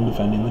protecting and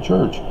defending the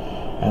church.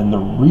 And the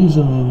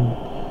reason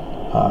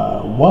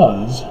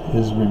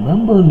is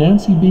remember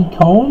Nancy B.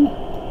 Cohen,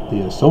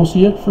 the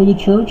associate for the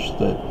church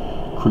that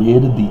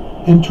created the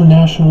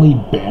internationally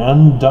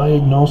banned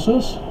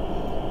diagnosis?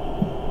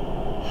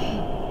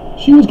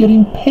 She was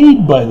getting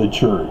paid by the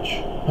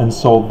church. And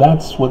so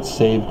that's what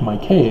saved my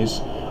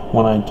case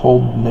when I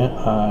told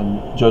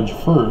Judge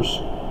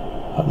First,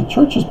 the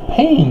church is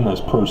paying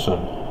this person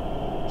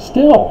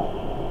still.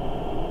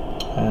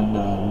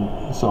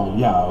 And so,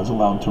 yeah, I was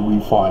allowed to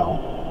refile.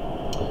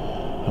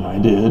 And I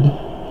did,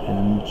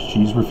 and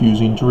she's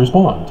refusing to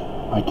respond.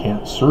 I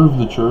can't serve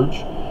the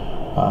church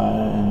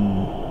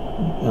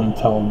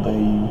until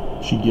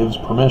she gives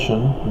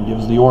permission and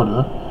gives the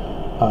order.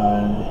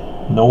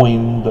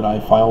 knowing that I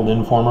filed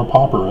informer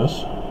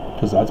pauperis,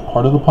 because that's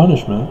part of the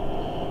punishment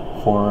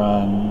for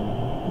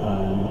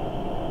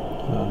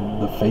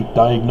the fake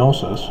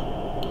diagnosis,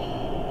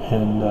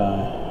 and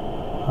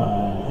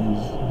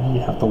you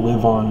have to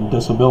live on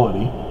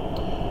disability,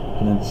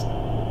 and it's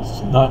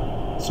not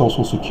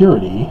Social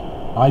Security.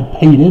 I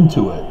paid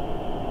into it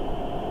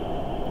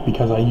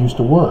because I used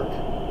to work.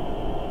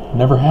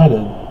 Never had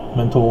a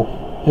mental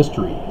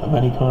history of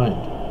any kind.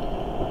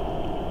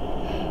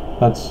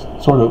 That's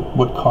sort of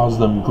what caused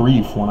them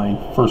grief when I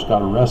first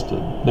got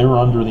arrested. They were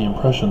under the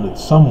impression that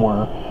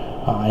somewhere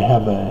I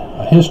have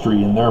a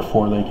history, and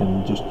therefore they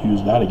can just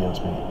use that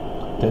against me.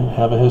 Didn't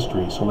have a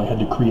history, so they had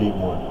to create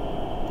one.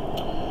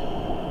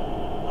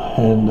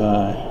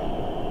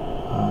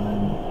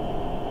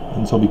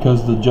 And so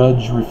because the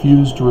judge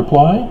refused to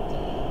reply,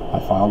 I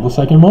filed a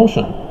second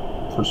motion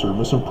for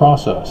service of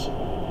process.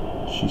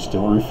 She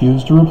still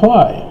refused to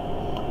reply,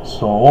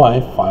 so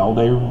I filed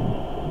a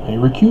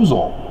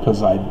recusal,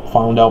 because I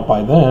found out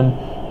by then,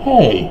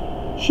 hey,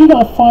 she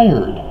got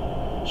fired.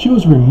 She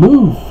was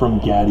removed from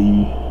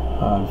Gaddy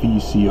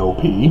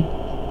VCOP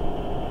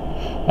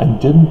and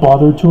didn't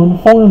bother to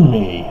inform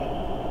me.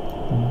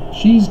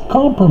 She's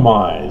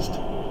compromised.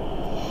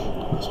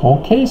 This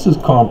whole case is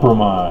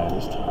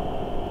compromised.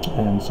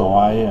 And so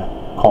I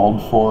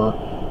called for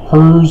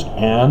hers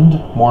and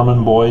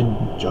Mormon boy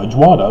Judge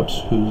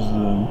Waddups, who's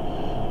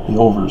the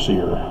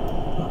overseer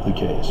of the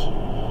case.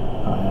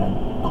 I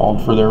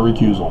called for their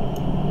recusal.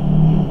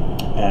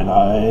 And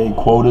I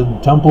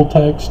quoted temple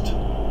text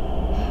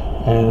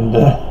and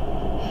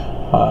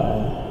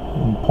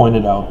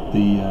pointed out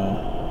the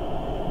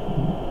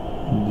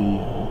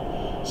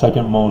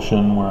second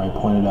motion, where I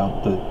pointed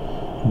out that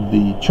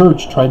the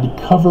church tried to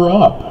cover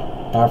up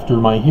after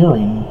my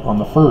hearing on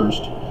the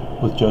first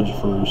with Judge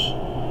First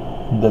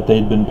that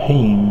they'd been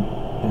paying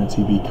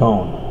Nancy B.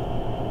 Cohn.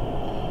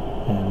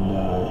 And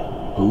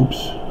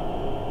oops.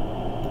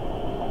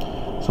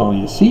 So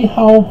you see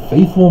how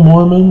faithful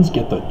Mormons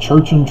get the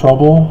church in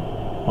trouble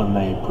when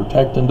they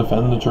protect and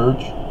defend the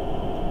church?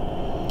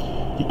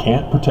 You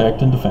can't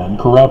protect and defend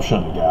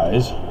corruption,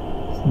 guys.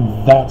 It's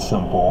that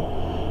simple.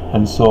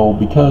 And so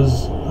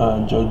because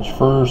Judge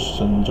First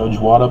and Judge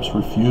Waddups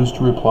refused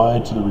to reply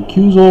to the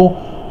recusal,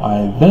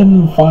 I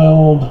then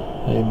filed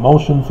a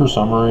motion for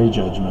summary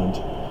judgment,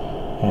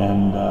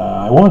 and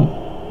I won.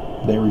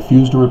 They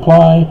refused to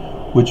reply,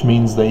 which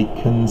means they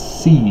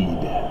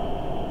concede.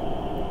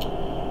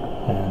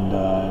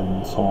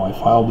 And so I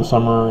filed the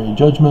summary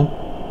judgment,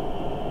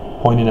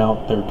 pointing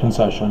out their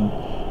concession,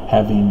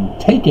 having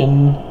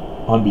taken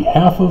on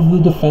behalf of the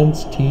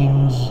defense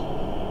team's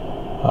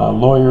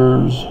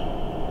lawyers.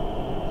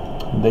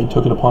 They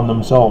took it upon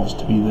themselves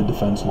to be the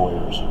defense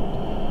lawyers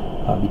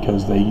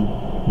because they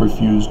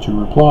refused to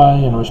reply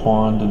and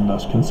respond, and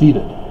thus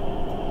conceded.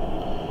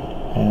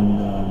 And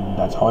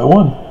that's how I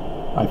won.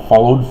 I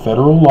followed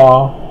federal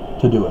law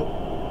to do it.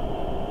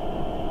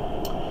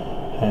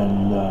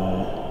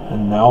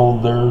 And now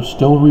they're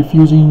still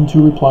refusing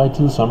to reply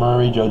to the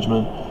summary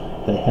judgment.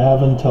 They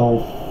have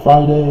until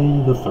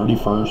Friday the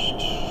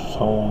 31st,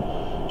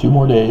 so 2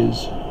 more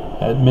days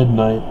at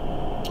midnight.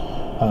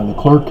 The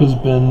clerk has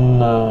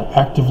been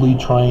actively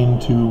trying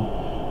to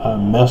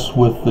mess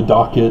with the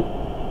docket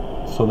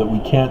so that we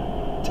can't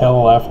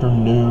tell after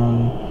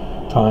noon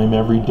time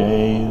every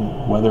day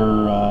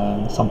whether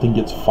something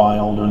gets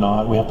filed or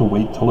not. We have to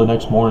wait till the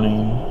next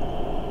morning.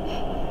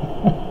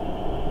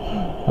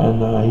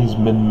 And he's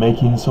been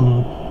making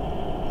some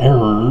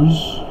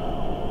errors,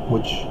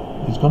 which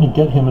is going to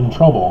get him in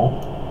trouble.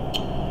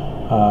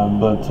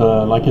 But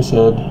like I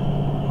said,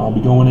 I'll be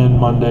going in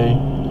Monday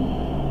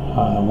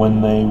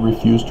when they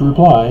refuse to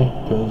reply,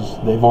 because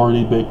they've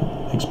already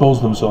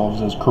exposed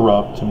themselves as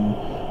corrupt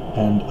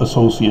and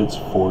associates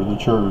for the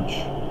church.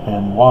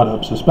 And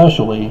Waddups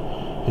especially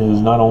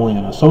is not only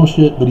an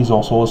associate, but he's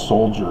also a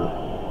soldier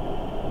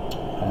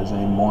as a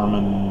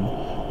Mormon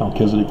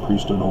Melchizedek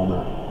priesthood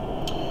holder.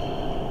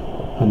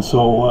 And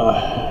so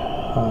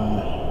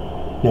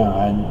yeah,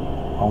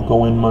 I'll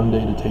go in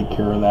Monday to take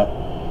care of that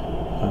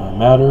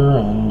matter,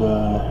 and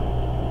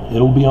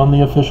it'll be on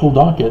the official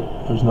docket.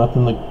 There's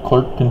nothing the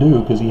clerk can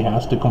do because he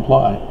has to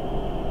comply.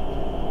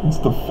 It's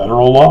the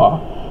federal law.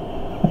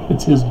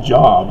 It's his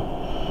job.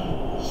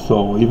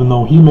 So even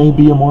though he may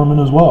be a Mormon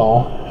as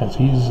well, as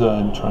he's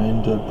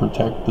trying to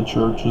protect the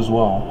church as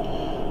well,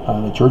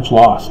 the church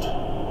lost.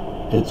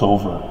 It's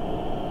over.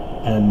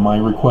 And my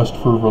request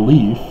for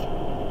relief,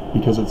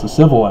 because it's a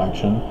civil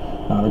action,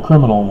 not a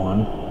criminal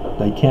one,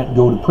 they can't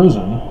go to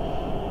prison.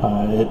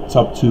 It's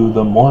up to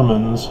the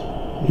Mormons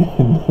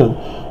in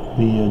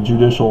the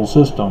judicial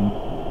system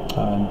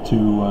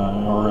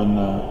or in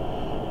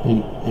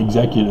the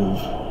executive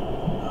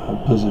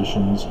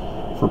positions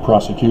for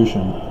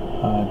prosecution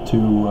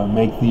to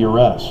make the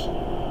arrests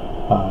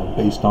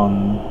based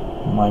on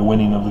my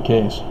winning of the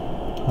case.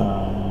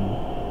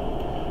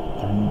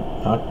 They're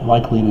not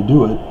likely to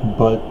do it,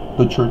 but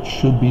the church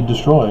should be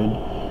destroyed,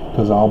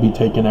 because I'll be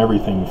taking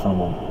everything from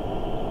them.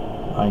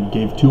 I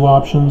gave 2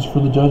 options for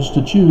the judge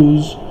to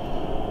choose,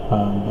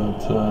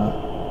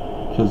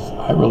 but because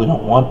I really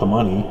don't want the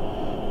money,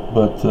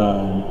 but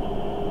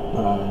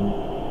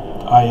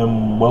I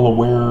am well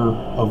aware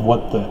of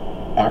what the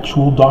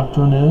actual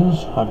doctrine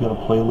is. I've got a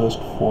playlist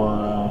for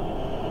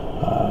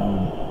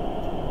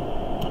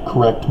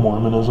correct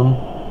Mormonism,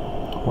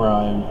 where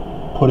I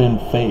put in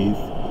faith.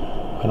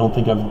 I don't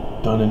think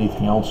I've done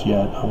anything else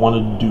yet. I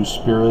wanted to do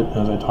spirit,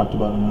 as I talked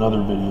about in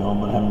another video,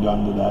 but I haven't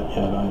gotten to that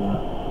yet either.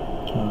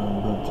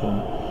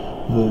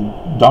 The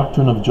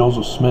doctrine of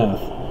Joseph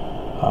Smith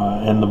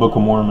and the Book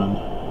of Mormon,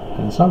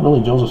 and it's not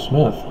really Joseph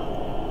Smith.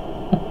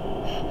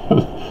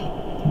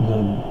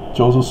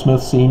 Joseph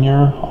Smith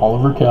Sr.,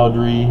 Oliver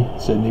Cowdery,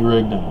 Sidney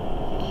Rigdon,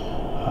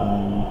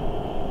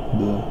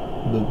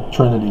 the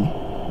Trinity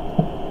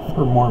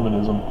for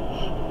Mormonism.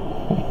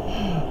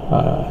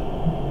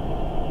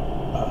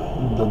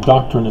 The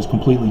doctrine is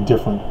completely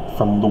different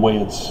from the way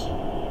it's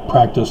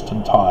practiced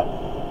and taught.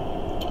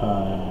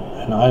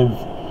 And I've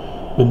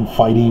been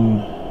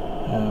fighting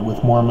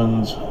with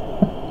Mormons,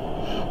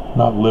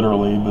 not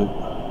literally, but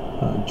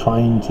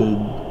trying to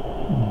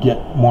get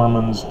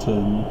Mormons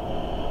to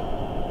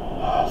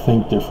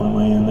think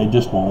differently, and they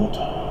just won't.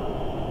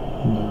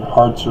 Their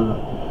hearts are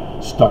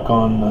stuck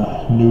on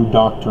the new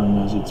doctrine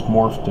as it's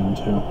morphed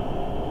into.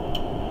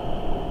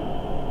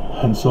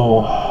 And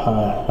so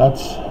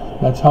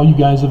that's how you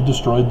guys have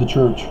destroyed the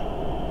church.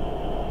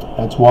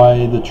 That's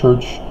why the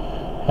church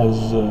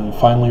has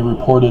finally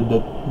reported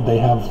that they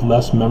have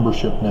less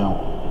membership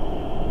now.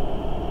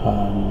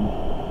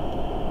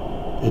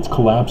 It's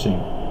collapsing.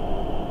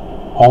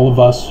 All of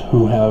us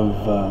who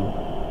have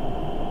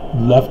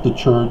left the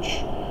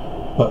church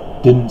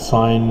but didn't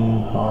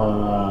sign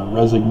our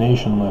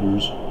resignation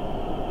letters,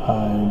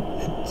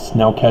 it's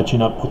now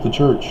catching up with the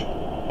church,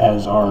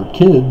 as our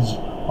kids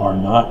are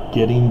not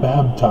getting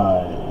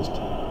baptized,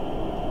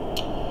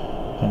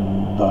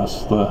 and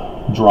thus the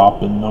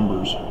drop in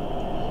numbers.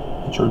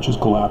 The church is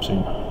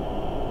collapsing,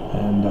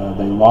 and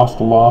they lost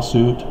a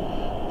lawsuit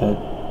that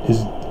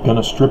is going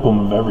to strip them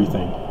of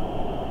everything,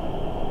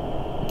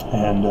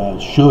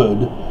 and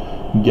should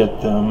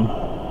get them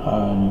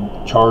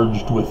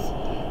charged with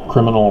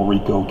criminal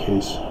RICO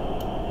case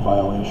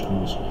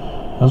violations,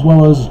 as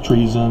well as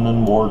treason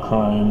and war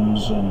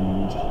crimes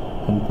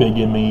and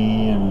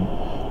bigamy and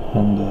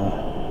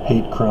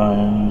hate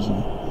crimes.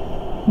 And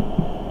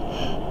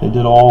they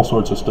did all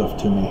sorts of stuff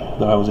to me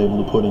that I was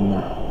able to put in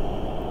there.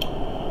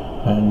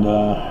 And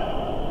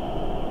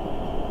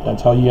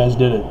that's how you guys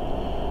did it.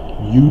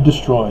 You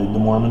destroyed the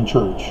Mormon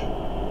church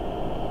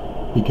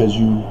because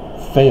you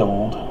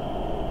failed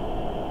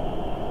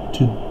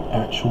to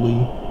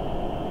actually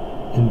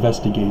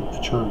investigate the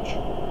church.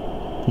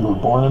 You were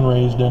born and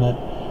raised in it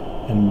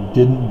and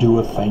didn't do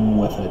a thing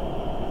with it.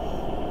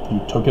 You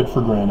took it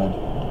for granted,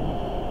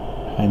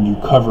 and you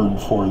covered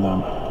for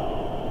them,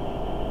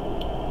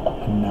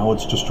 and now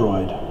it's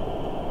destroyed.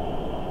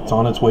 It's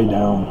on its way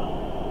down.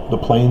 The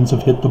planes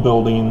have hit the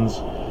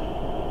buildings,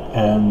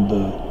 and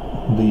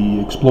the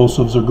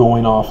explosives are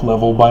going off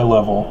level by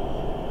level.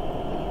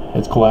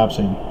 It's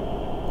collapsing.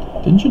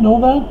 Didn't you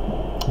know that?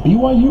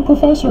 BYU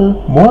professor,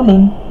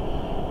 Mormon,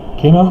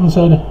 came out and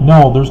said,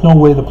 no, there's no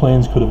way the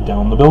planes could have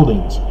downed the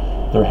buildings.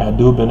 There had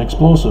to have been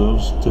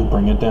explosives to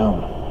bring it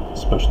down,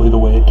 especially the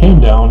way it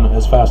came down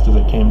as fast as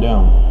it came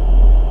down.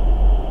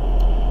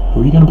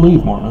 Who are you going to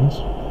believe,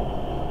 Mormons?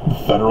 The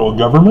federal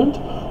government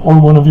or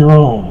one of your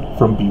own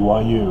from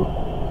BYU?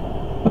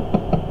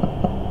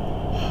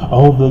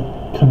 Oh, the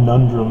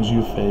conundrums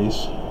you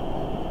face.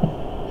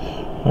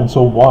 And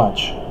so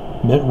watch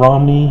Mitt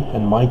Romney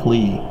and Mike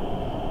Lee.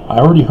 I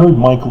already heard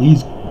Mike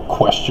Lee's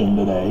question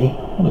today.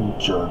 What a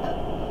jerk.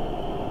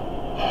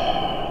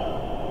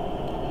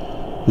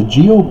 The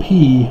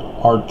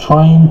GOP are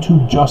trying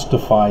to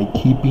justify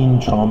keeping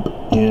Trump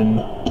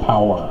in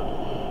power.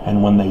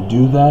 And when they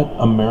do that,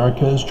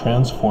 America is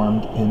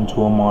transformed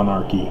into a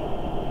monarchy.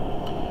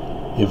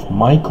 If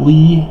Mike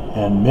Lee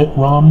and Mitt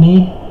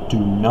Romney do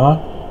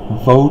not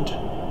vote,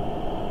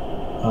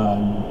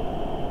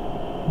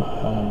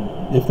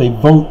 if they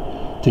vote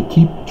to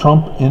keep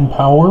Trump in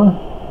power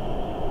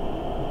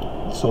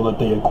so that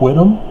they acquit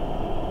him,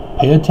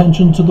 pay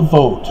attention to the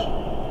vote.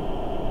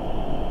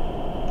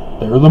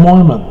 They're the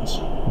Mormons.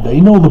 They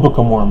know the Book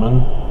of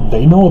Mormon.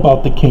 They know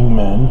about the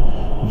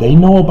Kingmen. They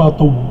know about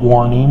the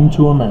warning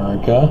to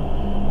America.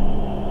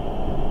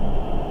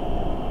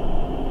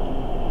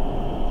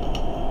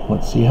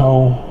 Let's see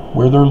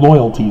where their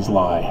loyalties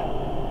lie.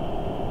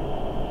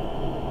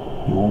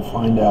 You won't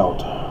find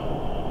out.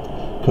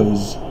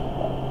 Because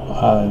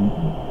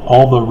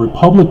all the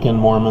Republican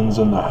Mormons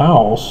in the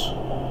House,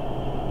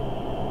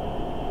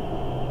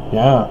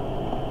 yeah,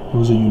 it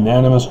was a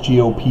unanimous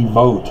GOP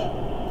vote.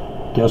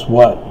 Guess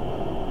what?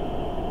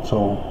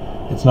 So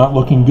it's not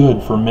looking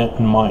good for Mitt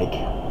and Mike.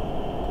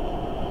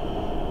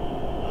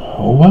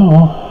 Oh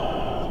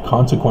well,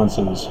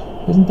 consequences.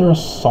 Isn't there a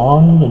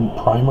song in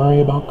Primary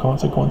about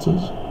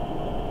consequences?